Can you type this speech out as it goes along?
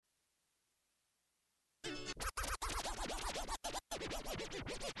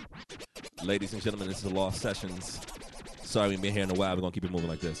Ladies and gentlemen, this is Loft Sessions. Sorry we ain't been here in a while. We're going to keep it moving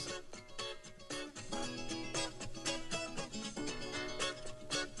like this.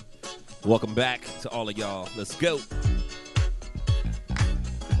 Welcome back to all of y'all. Let's go.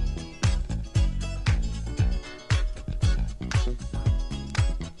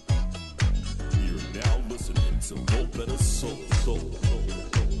 You're now listening to Betta Soul.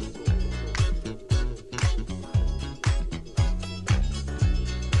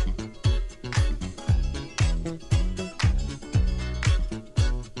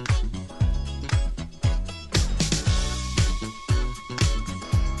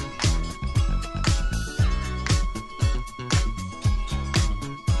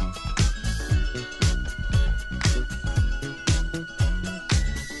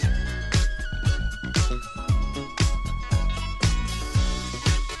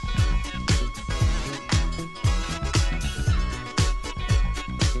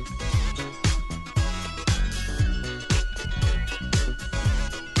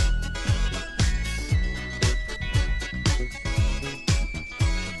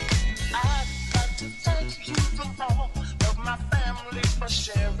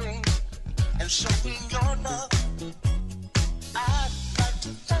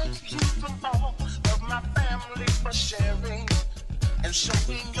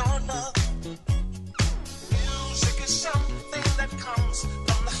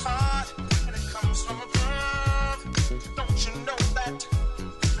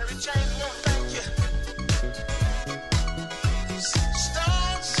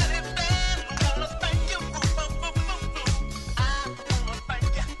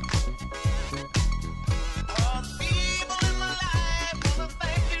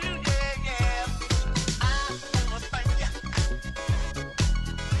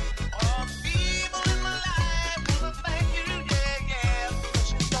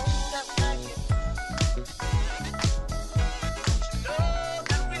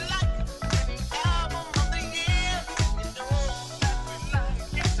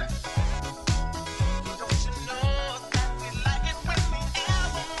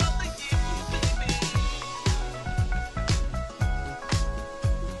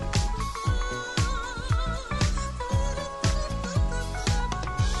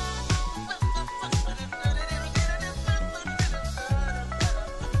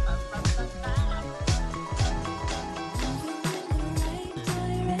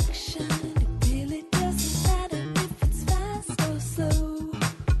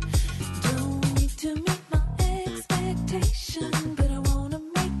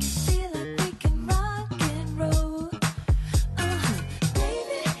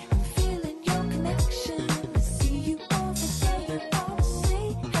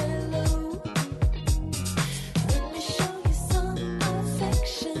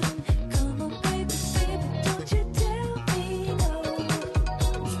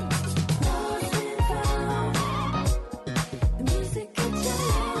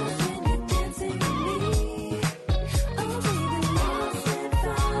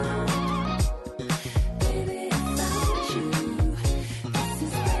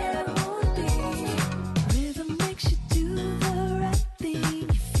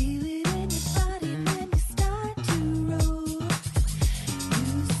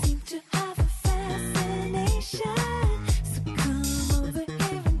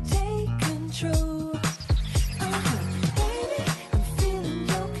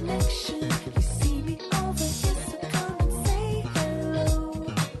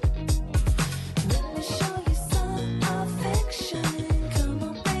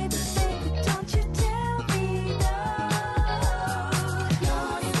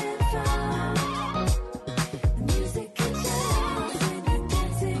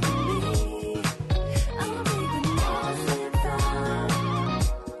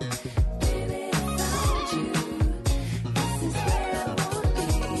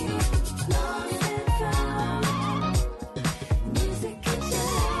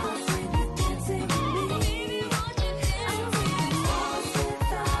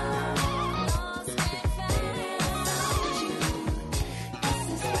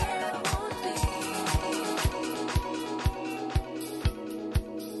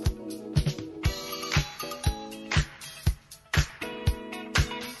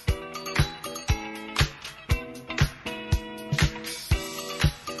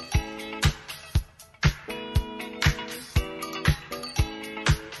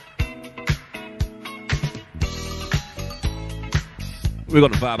 We're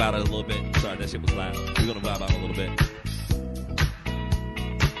going to vibe out a little bit. Sorry, that shit was loud. We're going to vibe out a little bit.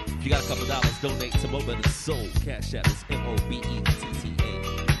 If you got a couple dollars, donate to Mo Better Soul. Cash App is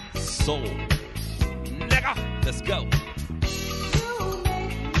MOBETTA Soul. Nigga, let's go.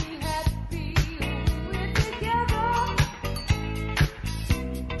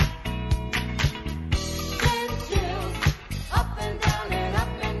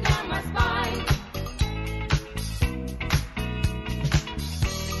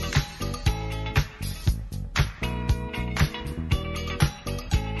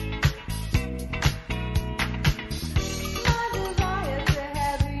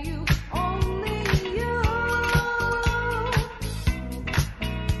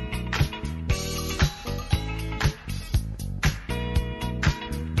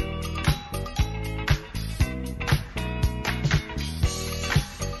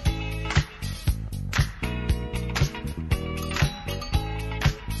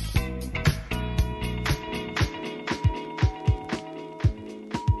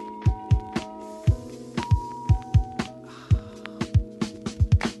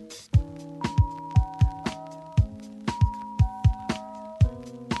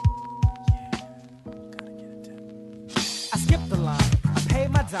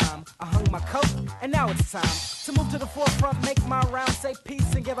 I hung my coat, and now it's time to move to the forefront, make my round, say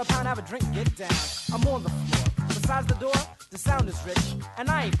peace, and give a pound, have a drink, get down. I'm on the floor. Besides the door, the sound is rich, and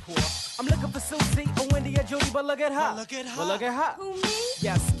I ain't poor. I'm looking for Susie, or Wendy, or Judy, but look at her. Well, look at her. Who, me?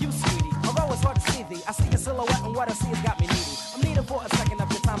 Yes, you, sweetie. Although it's hard to see thee, I see your silhouette, and what I see has got me needy. I'm needing for a second of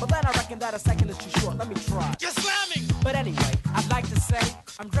your time, but then I reckon that a second is too short. Let me try. You're slamming! But anyway, I'd like to say,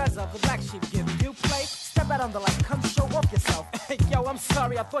 I'm Drezza, the black sheep giving you play. Step out on the light, come show off yourself. Yo, I'm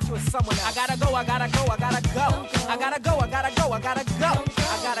sorry, I thought you was someone else. I gotta go, I gotta go, I gotta go. I gotta go, I gotta go, I gotta go.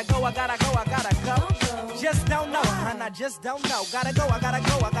 I gotta go, I gotta go, I gotta go. Just don't know, hun, I just don't know. Gotta go, I gotta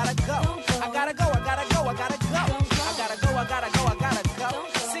go, I gotta go. I gotta go, I gotta go, I gotta go. I gotta go, I gotta go, I gotta go.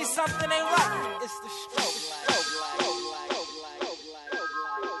 See, something ain't right. It's the stroke.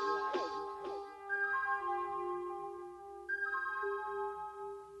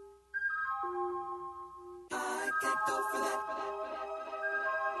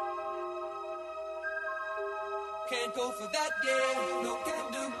 Can't go for that, yeah, no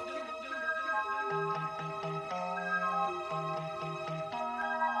can do.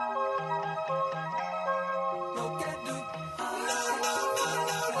 No can do. No, no, no,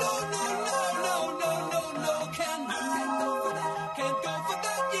 no, no, no, no, no, no, no, can do. Can't go for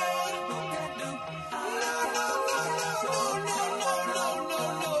that, yeah, no can do. No, no, no, no, no, no, no, no,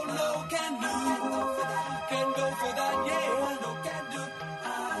 no, no, can do. Can't go for that, yeah, no can do. I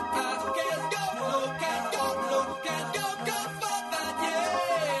can't go, no can go, no can go, go for that,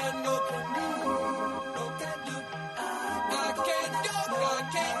 yeah, no can do, no can do. I can't go, I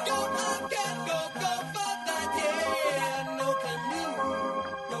can't go, I can't go, go for that, yeah, no can do,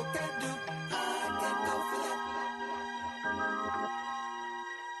 no can do. I can't go for that.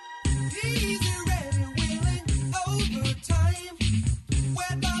 Easy, ready, willing, overtime.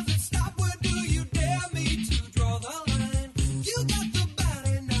 Where does it stop? Where do you dare me to draw the line? You got the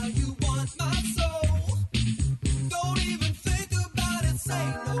body, now you want my soul. Don't even think about it, say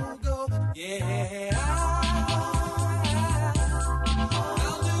no go. Yeah,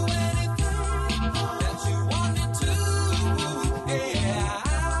 I'll do anything that you want me to. Yeah,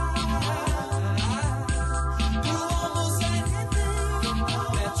 do almost anything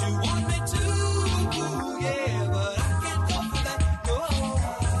that you want me to. Yeah, but I can't go for that. No,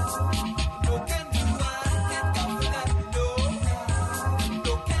 no can do. I can't go for that. No,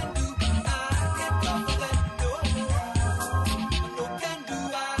 no can do. I can't go for that. No, no can do.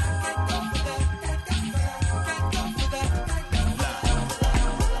 I can't go for that. Can't go for that. Can't go for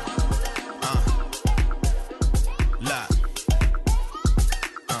that.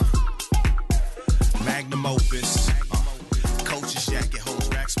 Magnum opus, coach's jacket holds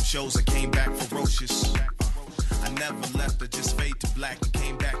racks. Some shows I came back ferocious. I never left, I just fade to black and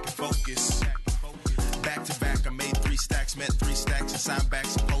came back in focus. Back to back, I made 3 stacks, met 3 stacks and signed back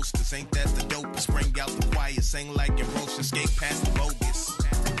some posters. Ain't that the dopest? Bring out the choir, sing like in Roche, skate past the bogus.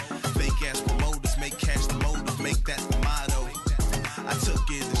 Fake ass promoters make cash the motive, make that the motto. I took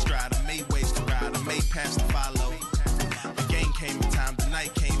it in stride, I made ways to ride, I made past the follow. The game came in time, the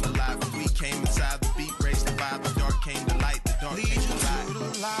night came alive, and we came inside. The beat raised the vibe, the dark came to light, the dark came to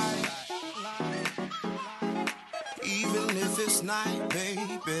light. Even if it's night,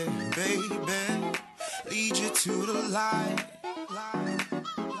 baby, baby, lead you to the light.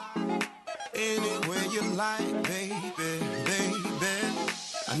 Anywhere you like, baby, baby.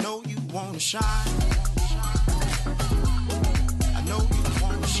 I know you wanna shine. I know you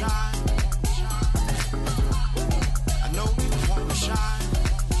wanna shine. I know you wanna shine.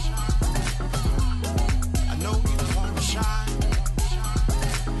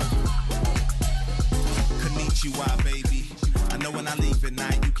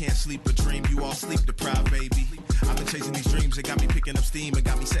 can't sleep or dream. You all sleep deprived, baby. I've been chasing these dreams. They got me picking up steam and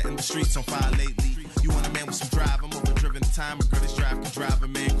got me setting the streets on fire lately. You want a man with some drive? I'm overdriven the time. A girl that's drive can drive a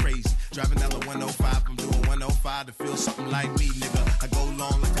man crazy. Driving down the 105, I'm doing 105 to feel something like me, nigga. I go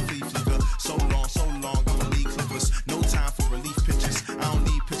long like a flea flicker. So long, I'ma need clippers. No time for relief pictures. I don't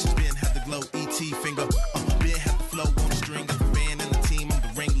need pictures. Ben had the glow, E.T. finger. Ben had the flow on the string. Got the band and the team. I'm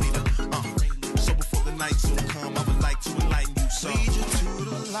the ringleader. So before the night soon come, I would like to enlighten you. So lead you to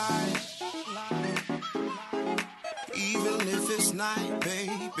the light, even if it's night,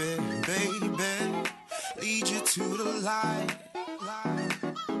 baby, baby. Lead you to the light,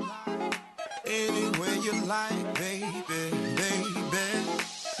 anywhere you like, baby, baby.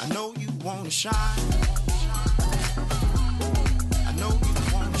 I know you wanna shine. I know you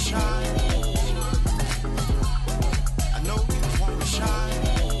wanna shine. I know you wanna shine.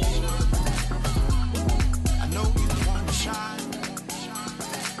 I know you wanna shine.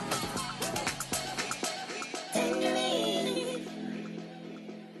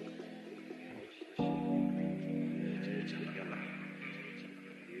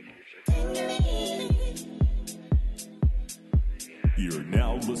 You're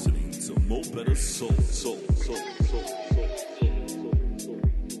now listening to Mo Betta Soul.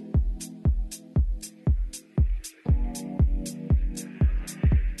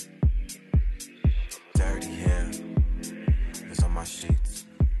 Dirty hair is on my sheets.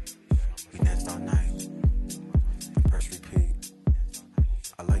 We danced all night. Press repeat.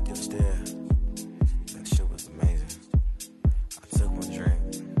 I like your stare. That shit was amazing. I took one drink.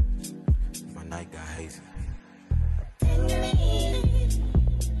 My night got hazy.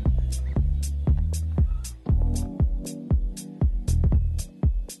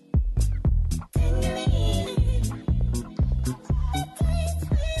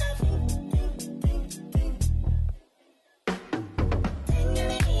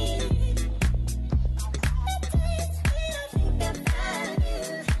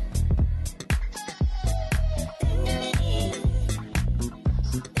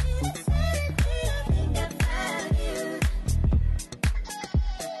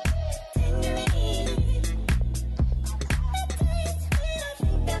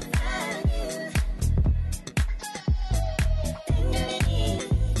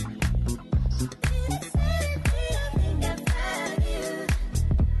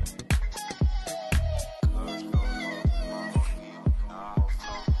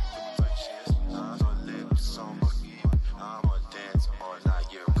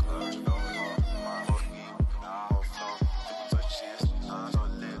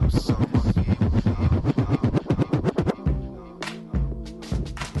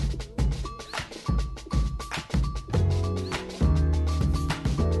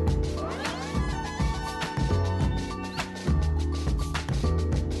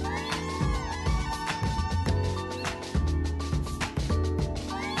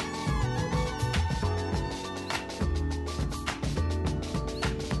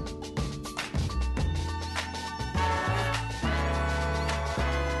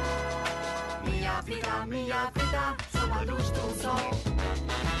 Minha vida, sou a luz do sol.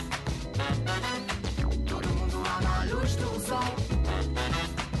 Todo mundo ama a luz do sol.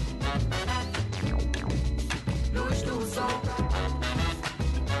 Luz do sol.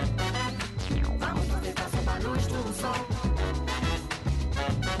 Vamos aproveitar sob a luz do sol.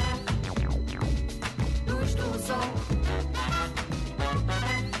 Luz do sol.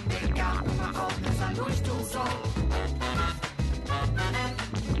 Brincar com uma roda nessa luz do sol.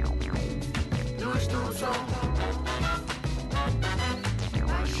 Luz do sol.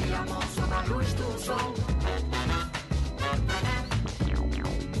 Baixe a mão sobre a luz do sol.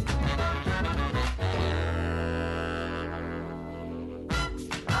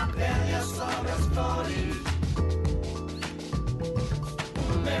 A pele é sobre as flores.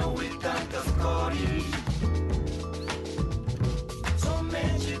 O meu e tantas cores.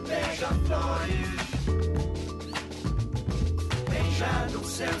 Somente beija-flores. Beijando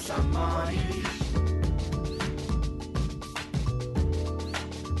seus amores.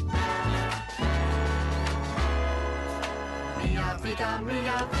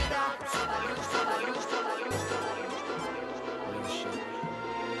 Minha vida, sob a luz, sob a luz, sob a luz, sob a luz.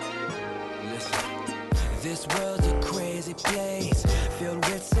 Listen, this world's a crazy place, filled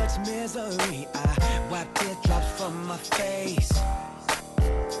with such misery. I wipe teardrops from my face.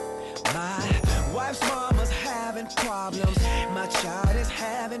 My wife's mama's having problems. My child is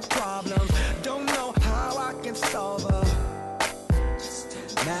having problems. Don't know how I can solve her.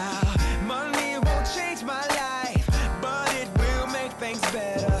 Now, money won't change my life, but it will make things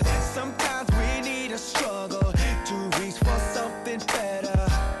better. Sometimes we need a struggle to reach for something better.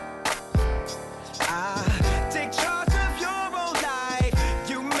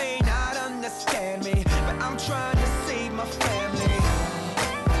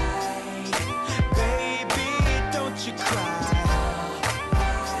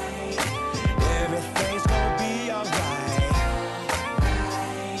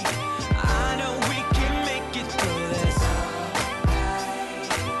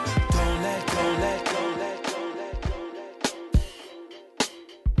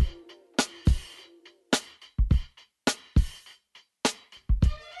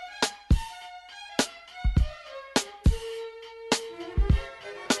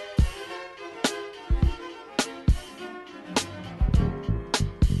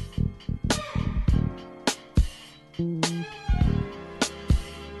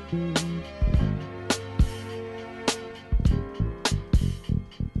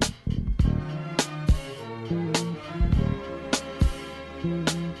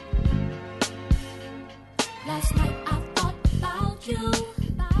 Last night I thought about you,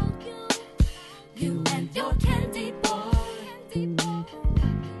 you and your candy boy.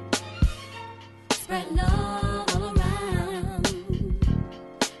 Spread love all around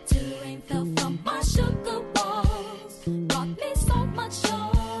till the rain fell from my sugar balls. Brought me so much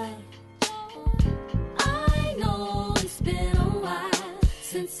joy. I know it's been a while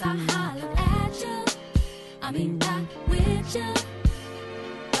since I hollered at you. I mean, not with you.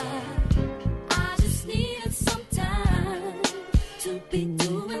 Needed some time to be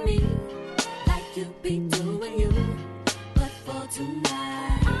doing me like you be doing you. But for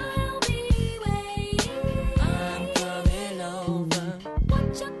tonight, I'll be waiting. I'm coming over.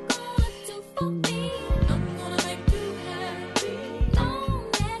 What you gonna do for me? I'm gonna make you happy.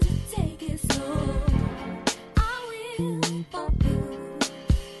 Long as you take it slow, I will for you.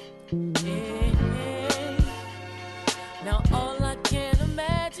 Yeah. Now all I can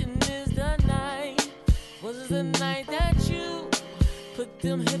imagine is the night. Was the night that you put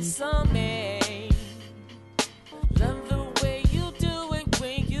them hips on me. Love the way you do it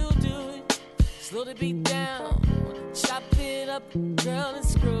when you do it. Slow the beat down, chop it up, girl, and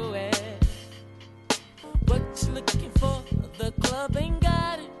screw it. What you looking for? The club ain't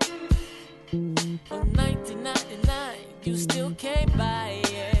got it. For 1999, you still can't buy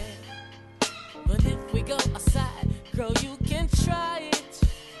it. But if we go outside, girl, you can try it.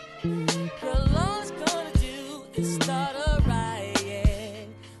 Girl, all it's gonna do is start a riot.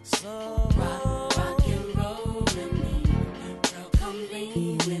 So rock and roll with me. Girl, come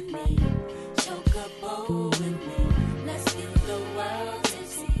lean with me. Choke a bowl with me. Let's view the world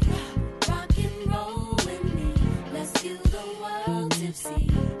tipsy. Rock and roll with me. Let's view the world tipsy.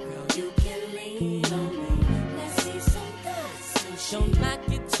 Girl, you can lean on me. Let's see some good sushi. Don't knock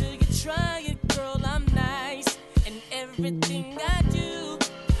it till you try it, girl. I'm nice, and everything I do,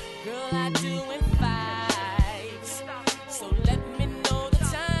 girl, I do in fives. So let me know the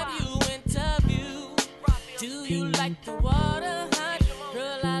time you interview. Do you like the water hot?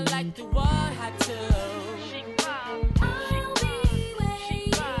 Girl, I like the water hot too. I'll be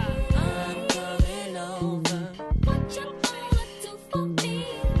waiting. I'm coming over. What you gonna do for me?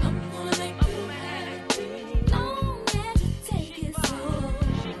 I'm gonna make you happy. Long as you take it slow,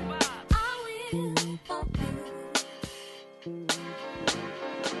 I will for you.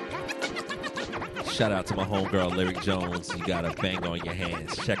 Shout out to my homegirl, Lyric Jones. You got a bang on your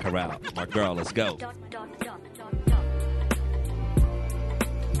hands. Check her out. My girl, let's go.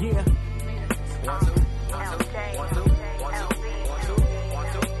 Yeah.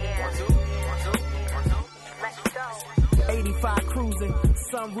 85 cruising,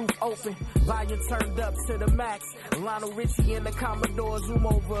 sunroof open, volume turned up to the max. Lionel Richie and the Commodore zoom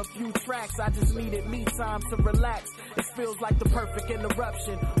over a few tracks. I just needed me time to relax. It feels like the perfect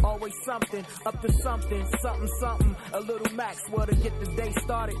interruption. Always something, up to something, something. A little Maxwell to get the day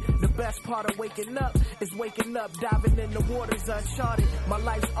started. The best part of waking up is waking up, diving in the waters uncharted. My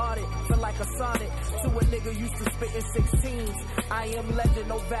life's audit, feel like a sonnet to a nigga used to spit in 16s. I am legend,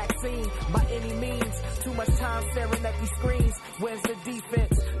 no vaccine by any means. Too much time staring at these screens. Where's the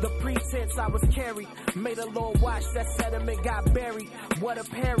defense? The pretense I was carried. Made a little watch, that sediment got buried. What a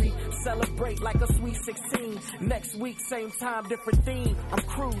parry. Celebrate like a sweet 16. Next week, same time, different theme. I'm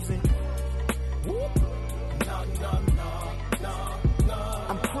cruising. Whoop.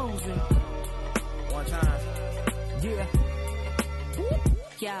 I'm cruising. One time. Yeah. Whoop.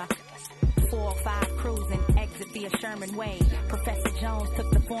 Yeah. 405 cruising, exit via Sherman Way. Professor Jones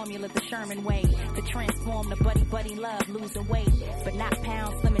took the formula the Sherman way to transform the buddy love, losing weight, but not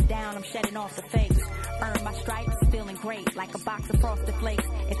pounds, slimming down. I'm shedding off the fakes. Earn my stripes, feeling great like a box of Frosted Flakes.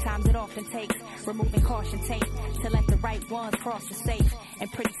 At times it often takes removing caution tape to let the right ones cross the safe,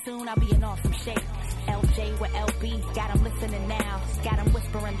 and pretty soon I'll be in awesome shape. LJ with LB, got 'em listening now, got 'em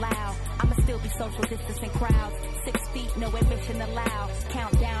whispering loud. I'ma still be social distancing crowds, 6 feet, no admission allowed.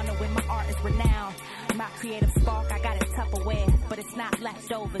 Countdown to when my art is renowned. My creative spark, I got it Tupperware, but it's not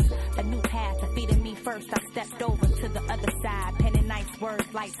leftovers. A new path to feeding me first. I stepped over to the other side, penning nice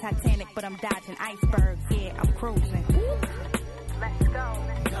words like Titanic, but I'm dodging icebergs. Yeah, I'm cruising. Let's go.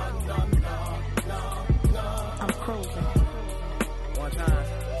 I'm cruising. One time.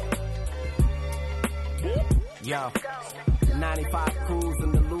 Yo, 95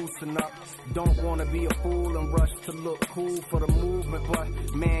 cruising the loose loosen up. Don't wanna be a fool and rush to look cool for the movement,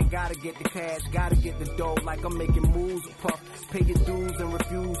 but man, gotta get the cash, gotta get the dough like I'm making moves with Puff. Pay your dues and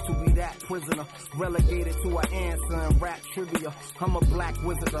refuse to be that prisoner, relegated to an answer in rap trivia. I'm a black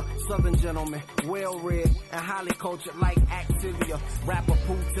wizard, a southern gentleman, well-read and highly cultured like Activia. Rapper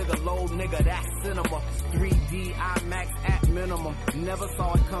poo to the low, nigga, that's cinema. 3D IMAX at minimum, never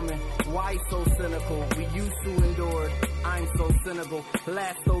saw it coming. Why so cynical? We used to endure it. I'm so cynical.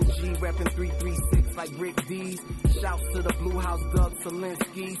 Last OG reppin' 336 like Rick D's. Shouts to the Blue House Doug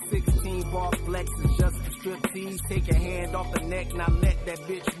Solinsky. 16 bar flex is just a strip tease. Take your hand off the neck, now let that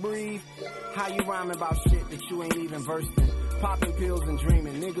bitch breathe. How you rhyming about shit that you ain't even versed in? Popping pills and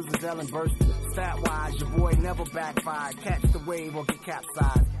dreaming, niggas is Ellen bursting. Stat wise, your boy never backfired. Catch the wave or get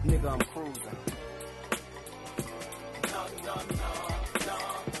capsized. Nigga, I'm cruising.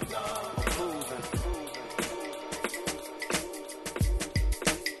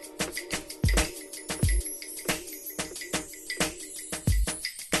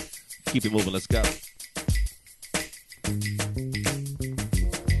 Keep it moving, let's go.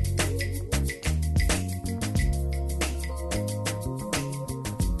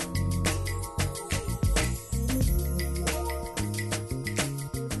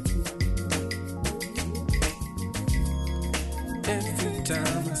 Every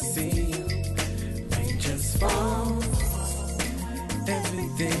time I see you, rain just falls.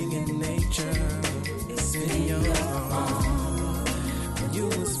 Everything in nature is in your arms. When you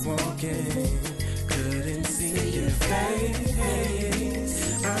was walking, couldn't see your face.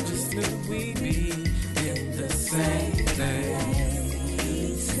 I just knew we'd be in the same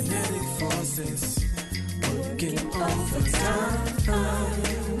place. Kinetic forces working overtime.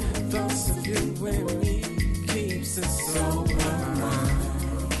 Thoughts of you and me keeps us so alive.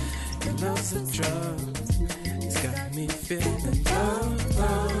 Your love's a drug, it's got me feeling love.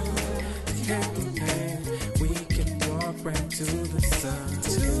 Hand in hand, we can walk right to the sun.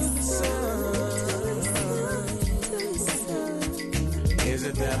 To the sun. Is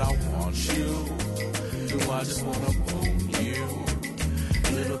it that I want you? Do I just wanna own you?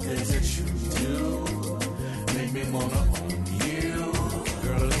 Little things that you do make me wanna own you.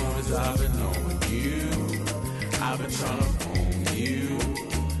 Girl, as long as I've been knowing you, I've been trying to own you.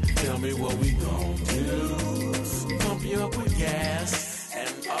 Tell me what we gon' do. Pump you up with gas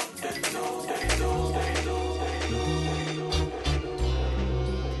and up and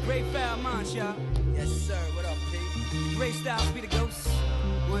Great foul Monch, y'all. Yes, sir. What up, P? Great styles be the ghost.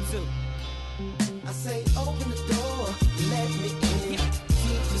 1, 2. I say open the door, let me in.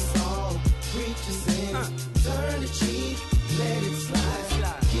 Teach us all, preach us in. Turn the cheek, let it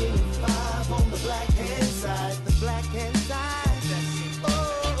slide. Give me 5 on the black hand side. The black hand side. Oh,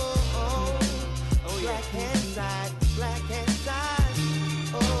 oh, oh. Oh, yeah. Black hand side, black hand side.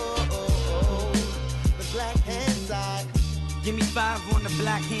 Oh, oh, oh. The black hand side. Give me 5 on the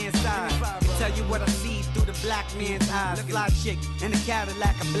black hand side. Tell you what I see through the black man's eyes. Fly chick in a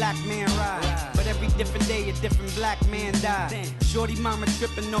Cadillac, a black man ride. But every different day, a different black man die. Shorty mama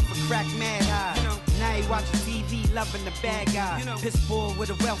tripping off a crack mad high. Now he watching TV, loving the bad guy. Piss poor with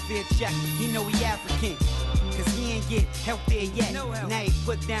a welfare check. He know he African, cause he ain't get help there yet. Now he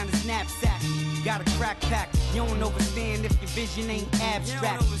put down his knapsack. Got a crack pack. You don't understand if your vision ain't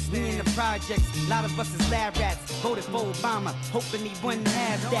abstract. We in the projects, a lot of us is lab rats. Voted for Obama, hoping he wouldn't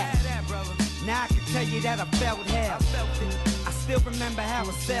have that. Now I can tell you that I felt hell. I still remember how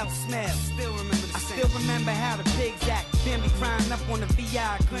a cell smelled. I still remember how the pigs act. Family crying up on the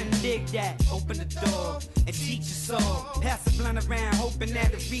VI, couldn't dig that. Open the door and teach us all. Pass the blunt around, hoping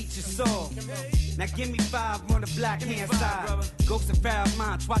that it reach us all. Now give me 5 on the black hand side. Ghost of Farrell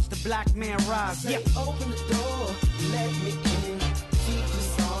Monch, watch the black man rise. Yeah. Open the door, let me in. Teach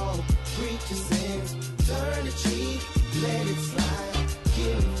us all, preach us in. Turn the cheek, let it slide.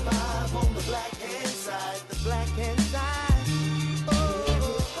 Give me 5 on the black hand side. The black hand side. Oh,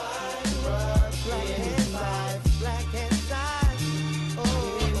 fire, black hand side. Black hand side. Oh,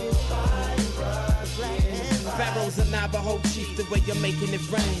 fire, black hand side. Pharaoh's a Navajo chief, the way you're making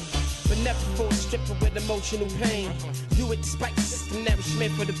it rain. But never for a stripper with emotional pain. Do it despite the system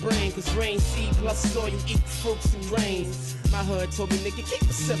nourishment for the brain. Cause rain, seed, plus soil, eat fruits and grains. My hood told me, nigga, keep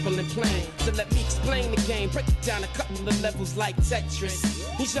it simple and plain. So let me explain the game, break it down a couple of levels like Tetris.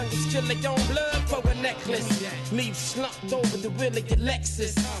 These youngins kill their own blood for a necklace. Leave slumped over the wheel of your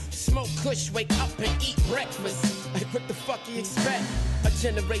Lexus. Smoke kush, wake up and eat breakfast. Like what the fuck you expect? A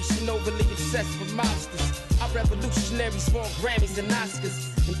generation overly obsessed with mobsters. Our revolutionaries want Grammys and Oscars.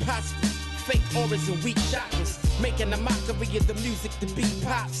 Imposters, fake auras and weak chakras. Making a mockery of the music to be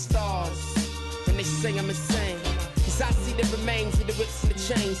pop stars. And they say I'm insane. Cause I see the remains of the whips and the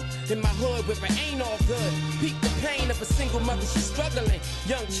chains in my hood where it ain't all good. Peep the pain of a single mother, she's struggling.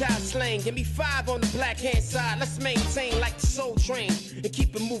 Young child slain, give me 5 on the black hand side. Let's maintain like the soul train and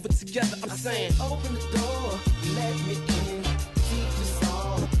keep it moving together. I'm saying, open the door, let me in. Teach us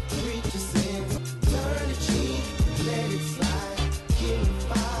all, reach us in. Turn the cheek, let it slide. Give me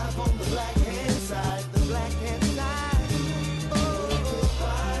 5 on the black hand side. The black hand side. Oh,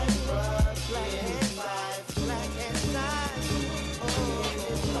 5, bruh. Black hand side. Black hand side. Oh,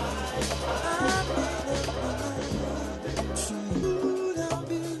 5.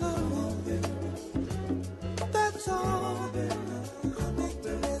 That's all. Make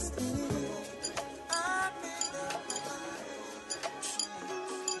the rest in it.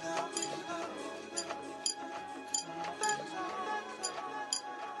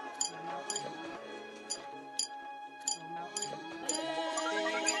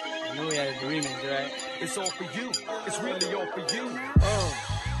 You know we had a remix, right? It's all for you. It's really all for you.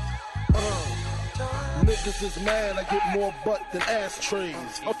 Niggas is mad, I get more butt than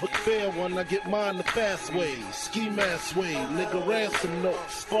ashtrays. Up a fair one, I get mine the fast way. Ski mask way, nigga ransom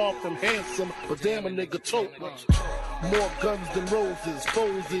notes. Far from handsome, but damn a nigga tote. More guns than roses,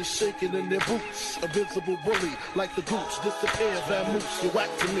 foes is shaking in their boots. A visible bully, like the gooch, disappear, vamoose, you whack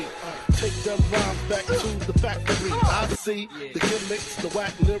to me. Take them rhymes back to the factory. I see the gimmicks, the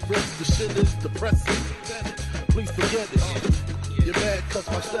whack lyrics, the shit is depressing. Please forget it. You're mad cause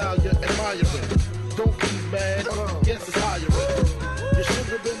my style you're admiring. Don't be mad, yes it's hiring. You should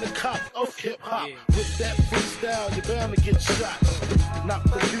have been the cop of hip-hop. With that freestyle, you're bound to get shot. Not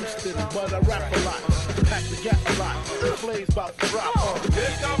from Houston, but I rap a lot. Pack the gap a lot. The play's about to drop.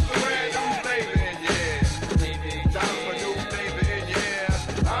 Here comes the brand new flavor in your ear. Time for new flavor in your ear.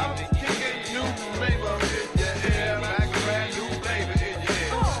 I'm kicking new flavor in your ear. Like a brand new flavor in your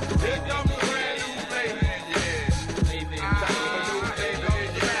ear. Here comes the brand new flavor in your ear. Time for new flavor in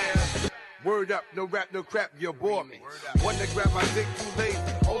your ear. Word up, no rap, no crap, you bore me. One to grab my dick too lazy,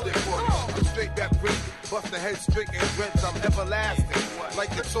 hold it for me. I'm straight back crazy, bust the head straight and dreads, I'm everlasting. Like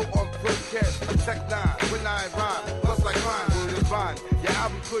the soul on Pro Cash, Tech 9, when I rhyme, plus like mine, word is fine. Your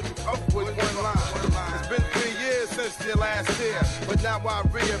album couldn't up with one line. It's been 3 years since your last year, but now I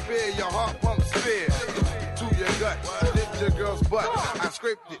reappear, your heart pumps fear. To your gut, dip your girl's butt. I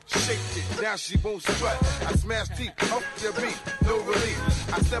scraped it, shaked it, now she won't strut. I smash teeth, up your beat, no relief.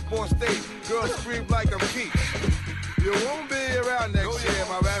 I step on stage, girls scream like I'm Keith. You won't be around next year,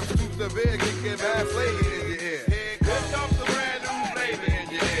 my rap's too severe, kicking ass lady in your ear. Here comes the brand new flavor in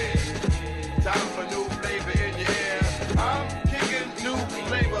your ear. Time for new flavor in your ear. I'm kicking new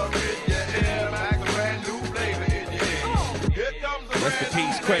flavor in your ear, like a brand new flavor in your ear. Here comes the Rest in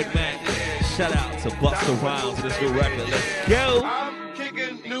peace, Craig Mack. Shout out to Busta Rhymes and this new record. Let's go.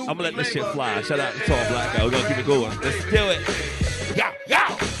 I'm gonna let this shit fly. Shout out to Tall Black Guy. We're gonna keep it going. Let's do it. Yo,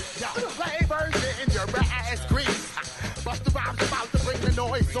 yo. Flavors in your ass grease. Busta Rhymes about to bring the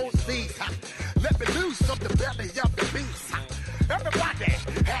noise so cease. Let me loose up the belly of the beast. Everybody, hey,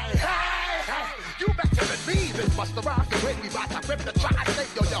 hey, hey. You better believe it. Busta Rhymes the way we about to rip the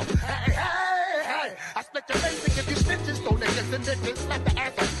tri-state, yo, yo. Hey, hey, hey. I split your face and give you stitches. So niggas and bitches, let the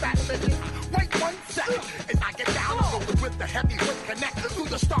ass of fat bitches. Wait 1 second. As I get down, I'm rolling with the heavyweight connect through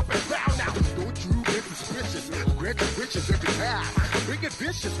the stomping ground now. Don't you get suspicious. Grant the riches every time. Bring it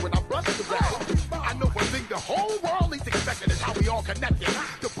vicious when I bust the rap. I know one thing the whole world is expecting is how we all connected.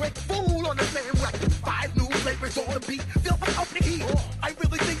 To break fool on the same record. 5 new flavors on the beat. Feel the up the heat. I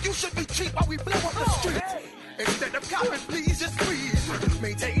really think you should be cheap while we blow up the streets. Instead of copping, please just freeze.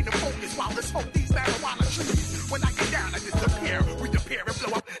 Maintain the focus while I smoke these marijuana trees. When I get down, I disappear, reappear and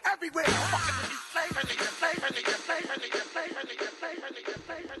blow up everywhere. Fucking with these flavor, nigga, flavor, nigga, flavor, nigga, flavor, nigga, flavor, nigga,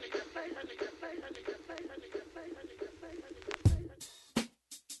 flavor, nigga, flavor, nigga, flavor, nigga, flavor, nigga, flavor, nigga, flavor, nigga, flavor, nigga.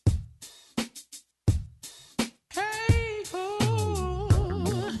 Hey, oh.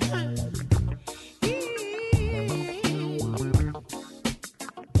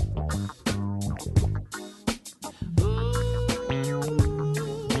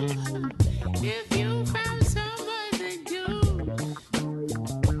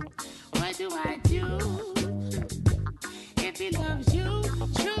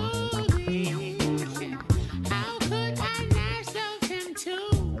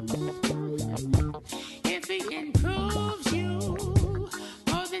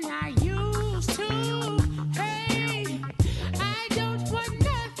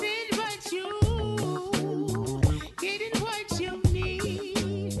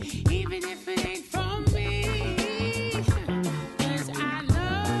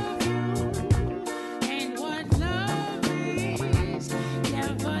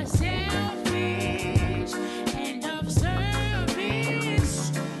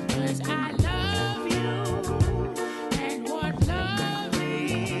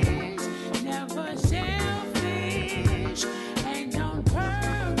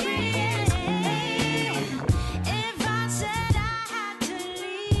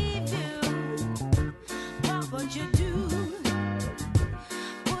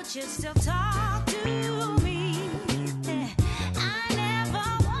 you still talk to me? I never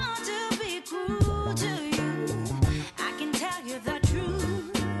want to be cruel to you. I can tell you the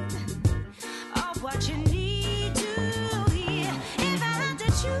truth of what you need to hear. If I had to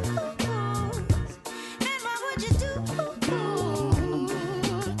choose, then what would you do?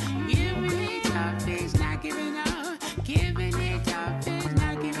 Giving it up is not giving up. Giving it up is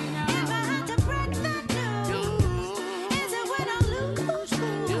not giving up. If I had to break the news, is it when I lose?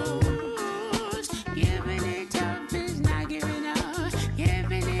 Giving it up is not giving up.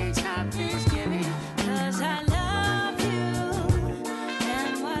 Giving it up is giving. 'Cause I love you,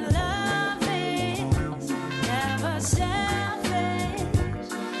 and what love is, never selfish,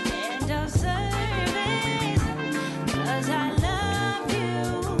 end of service. 'Cause I love you,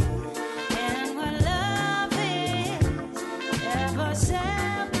 and what love is, never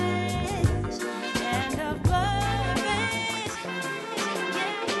selfish, end of purpose.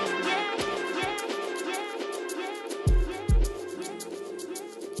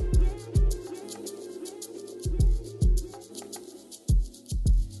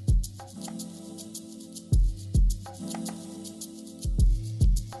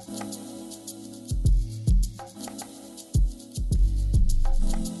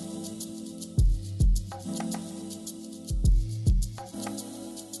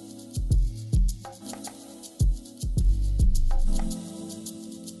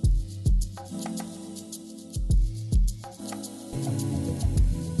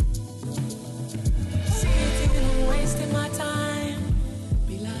 Sitting and wasting my time.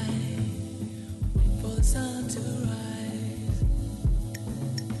 Be like, wait for the sun to rise.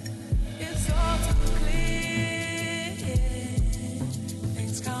 It's all too clear.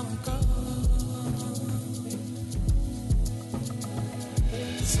 Things come and go.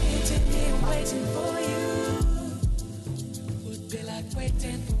 Sitting here waiting for you would be like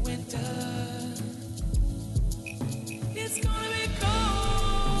waiting for winter. It's gonna be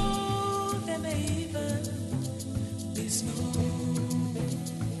cold. There may even be snow.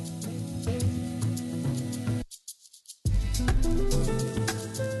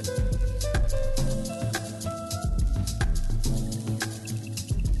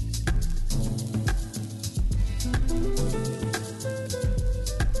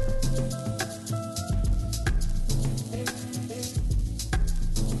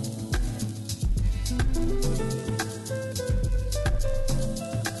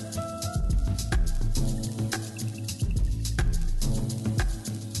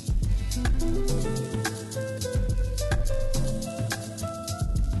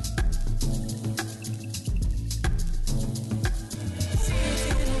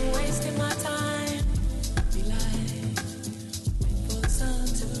 Sitting and wasting my time. Be like, wait for the sun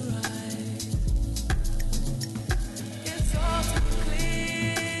to rise. It's all too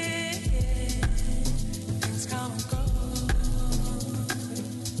clear. Things come and go.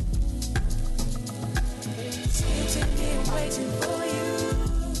 Sitting here waiting for you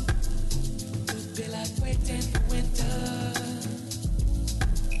would be like waiting for winter.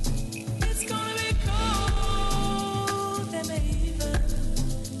 It's gonna be cold. There may even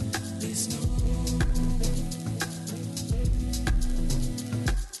be snow.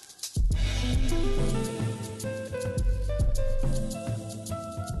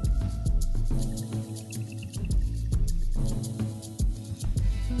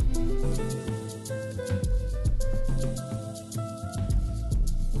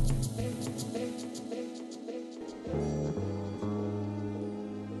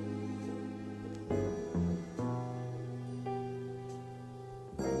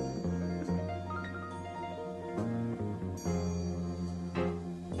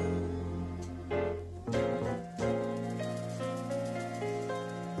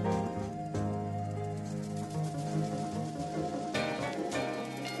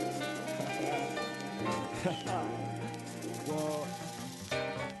 Well,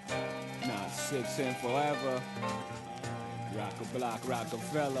 nah, 6 and forever. Rock a block,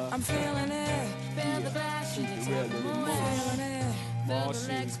 Rockefeller. I'm feeling it. Feel the glass Keep shaking it to real the in the moon. mood. Feeling it. Feel Monch-Chic.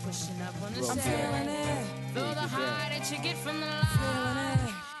 the legs pushing up on the I'm set. feeling it. Feel the Take it high down. that you get from the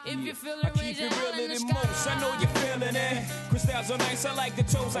line. If you feel I it keep it raging out realer in the than sky. most. I know you're feeling it. Crystals are nice. I like the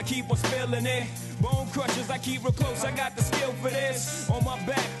toes. I keep on spilling it. Bone crushers. I keep real close. I got the skill for this. On my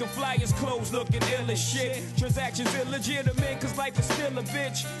back, the flyers closed, looking ill as shit. Transactions illegitimate, cause life is still a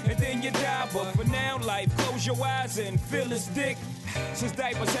bitch. And then you die, but for now, life, close your eyes and feel his dick. Since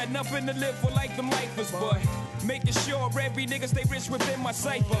diapers had nothing to live for like them lifers, but Making sure every nigga stay rich within my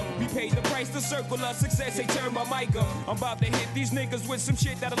cipher. We paid the price to circle of success, they turn my mic up. I'm about to hit these niggas with some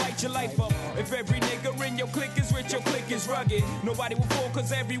shit that'll light your life up. If every nigga in your clique is rich, your clique is rugged. Nobody will fall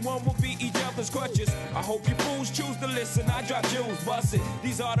cause everyone will be each other's crutches. I hope you fools choose to listen, I drop jewels, bust it.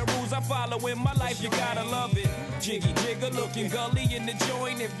 These are the rules I follow in my life, you gotta love it. Jiggy jigger looking gully in the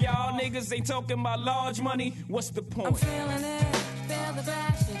joint. If y'all niggas ain't talking about large money, what's the point? I'm feeling it, feel the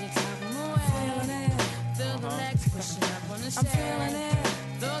back, shit, it's taking away. Feeling it, feel the legs pushing up on the stage. I'm feeling it,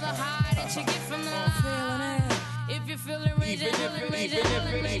 feel the high that you get from the line. Feeling it, if you're feeling raging,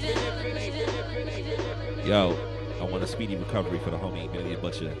 Yo, I want a speedy recovery for the homie Benny the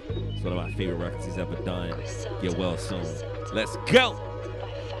Butcher. It's one of my favorite records he's ever done. Get well soon. Let's go.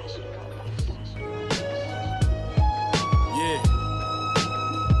 Yeah.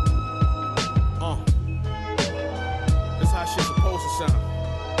 This how shit supposed to sound.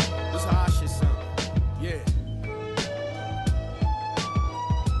 This how our shit sound. Yeah.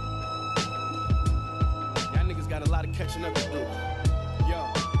 Y'all niggas got a lot of catching up to do. Yo.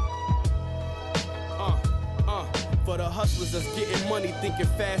 For the hustlers that's getting money, thinking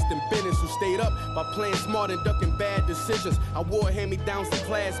fast and business, who stayed up by playing smart and ducking bad decisions. I wore hand-me-downs to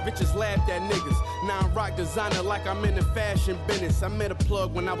class, bitches laughed at niggas. Now I'm rock designer like I'm in the fashion business. I met a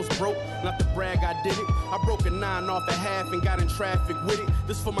plug when I was broke, not to brag, I did it. I broke a 9 off a half and got in traffic with it.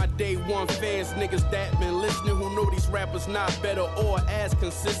 This for my day one fans, niggas that been listening, who know these rappers not better or as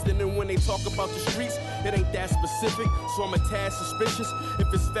consistent. And when they talk about the streets, it ain't that specific, so I'm a tad suspicious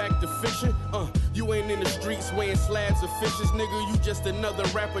if it's fact or fiction. You ain't in the streets weighing slabs of fishes, nigga. You just another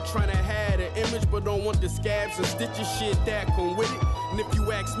rapper trying to have an image, but don't want the scabs and stitches shit that come with it. And if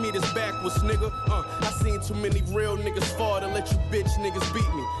you ask me, this backwards, nigga. I seen too many real niggas fall to let you bitch niggas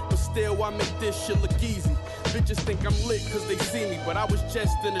beat me, but still I make this shit look easy. Bitches think I'm lit cause they see me, but I was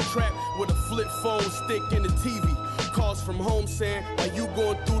just in the trap with a flip phone stick in the TV. Calls from home saying, why you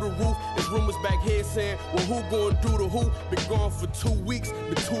going through the roof? There's rumors back here saying, well, who going through the who? Been gone for 2 weeks,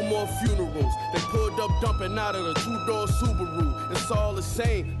 been 2 more funerals. They pulled up dumping out of the 2-door Subaru. It's all the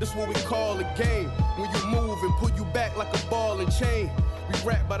same, this what we call a game. When you move and put you back like a ball and chain. We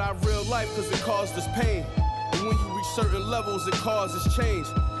rap about our real life cause it caused us pain. And when you reach certain levels, it causes change.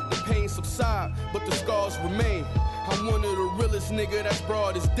 The pain subside, but the scars remain. I'm one of the realest nigga that's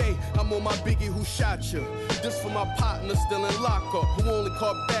broad as day. I'm on my biggie who shot you. This for my partner still in lockup, who only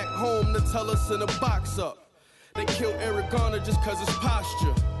caught back home to tell us in a box up. They killed Eric Garner just cause it's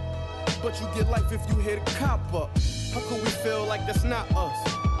posture. But you get life if you hit a cop up. How could we feel like that's not us?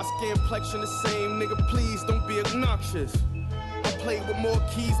 I skin complexion the same, nigga, please don't be obnoxious. I play with more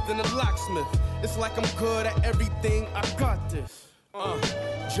keys than a locksmith. It's like I'm good at everything, I got this.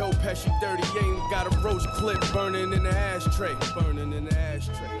 Joe Pesci 38 got a roach clip burning in the ashtray. Burning in the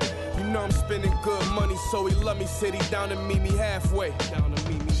ashtray. You know I'm spending good money, so he let me sit down and meet me halfway. Down to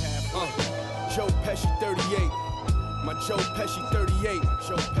meet me halfway. Joe Pesci 38. My Joe Pesci 38.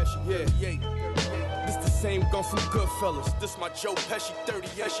 Joe Pesci 38. This the same gun from Goodfellas. This my Joe Pesci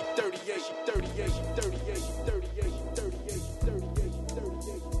 38. 38. 38. 38. 38.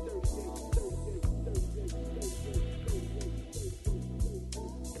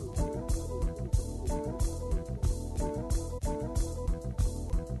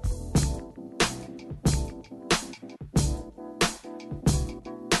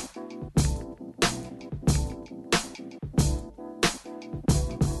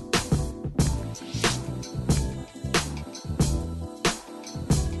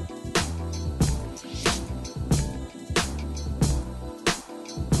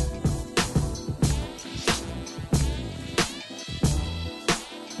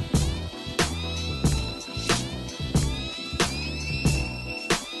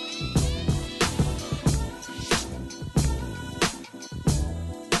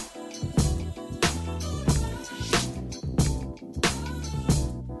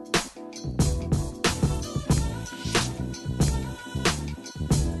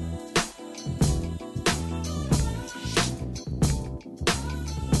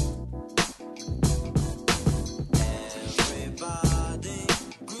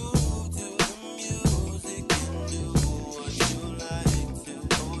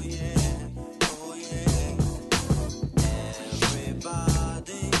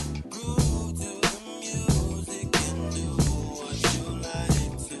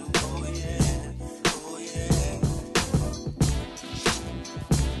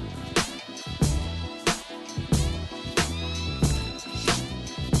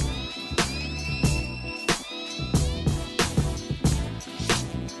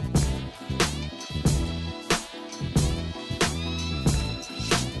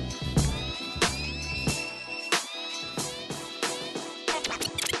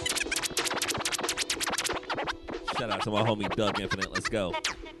 to my homie Doug Infinite. Let's go.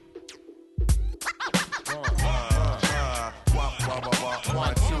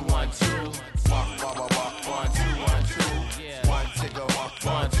 One, two, 1, 2. 1, 2, 1, 2. One, tickle,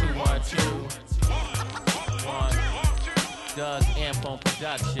 1, 2, 1, 2. One. Doug Amp on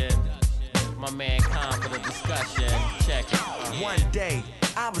production. My man Khan for the discussion. Check it. One day,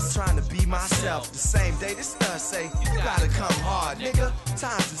 I was trying to be myself. The same day this stud say, you gotta come hard, nigga.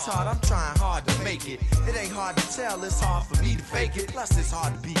 Times is hard, I'm trying hard to make it. It ain't hard to tell, it's hard for me to fake it. Plus it's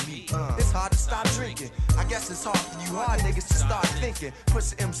hard to be me. It's hard to stop drinking. I guess it's hard for you hard niggas to start thinking.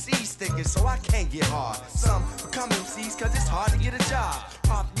 Pussy MCs thinking, so I can't get hard. Some become MCs cause it's hard to get a job.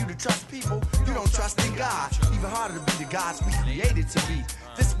 Hard for you to trust people, you don't trust in God. Even harder to be the gods we created to be.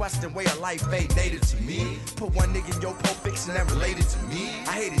 This Western way of life ain't native to me. Put one nigga in your Pulp Fiction and related to me.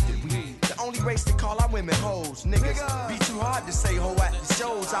 I hated that we the only race that call our women hoes. Niggas be too hard to say ho at the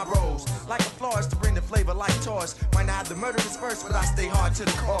shows. I rose like a florist to bring the flavor like Taurus. Might not have the murderous verse, but I stay hard to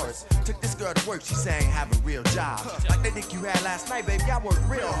the chorus. Took this girl to work, she sang have a real job. Like that dick you had last night, baby, I work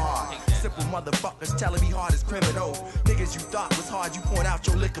real hard. Simple motherfuckers telling me hard as criminal. Niggas you thought was hard, you point out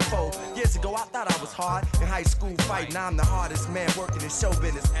your liquor for. Years ago I thought I was hard in high school fighting. Now I'm the hardest man working in show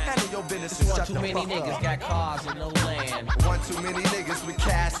business. Handle your business and shut the fuck up. One too many niggas got cars and no land. One too many niggas with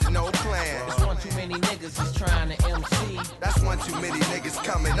cash and no plan. It's one too many niggas just trying to MC. That's one too many niggas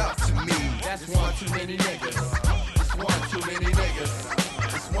coming up to me. That's one too many niggas. It's one too many niggas.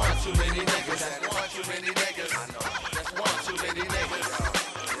 It's one too many niggas. That's one too many niggas. I know. That's one too many niggas.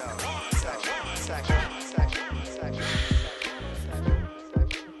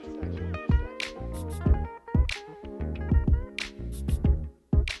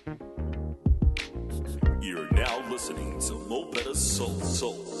 You're now listening to Mo Betta Soul.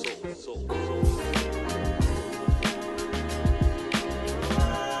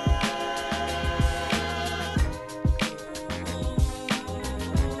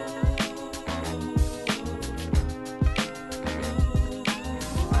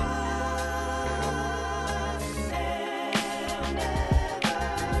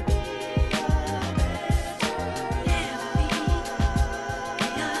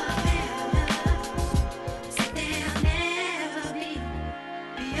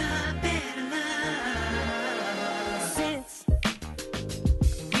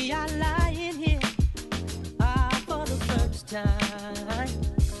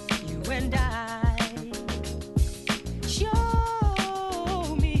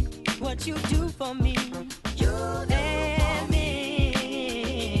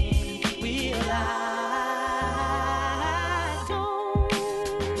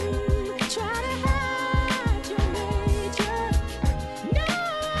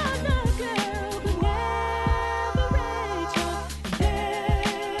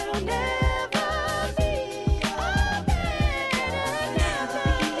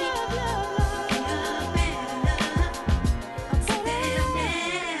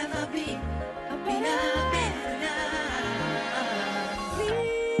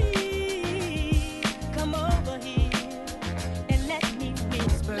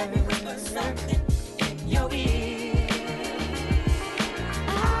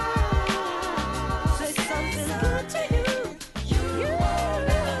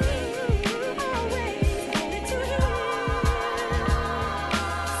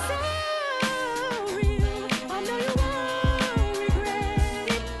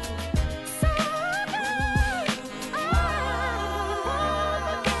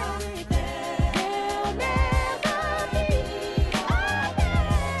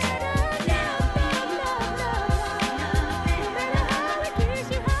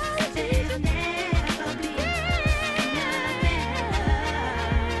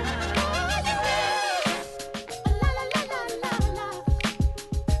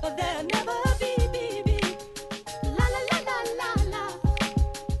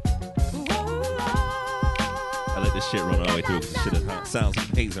 Sounds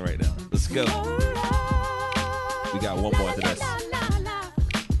amazing right now. Let's go. We got one more after this.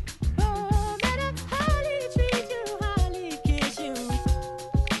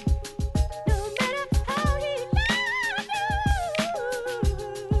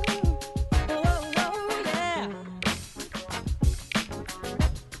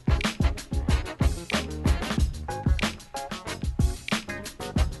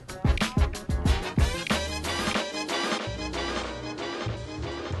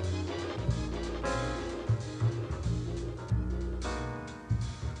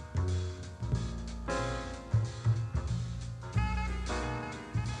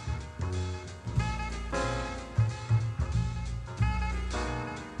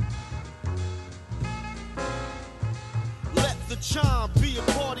 chime, be a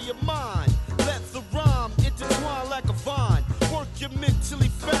party of mine. Let the rhyme intertwine like a vine. Work your mentally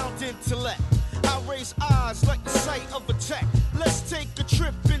found intellect. I raise eyes like the sight of a tech. Let's take a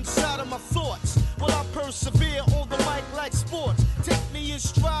trip inside of my thoughts. While I persevere on the mic like sports. Take me in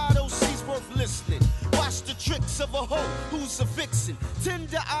stride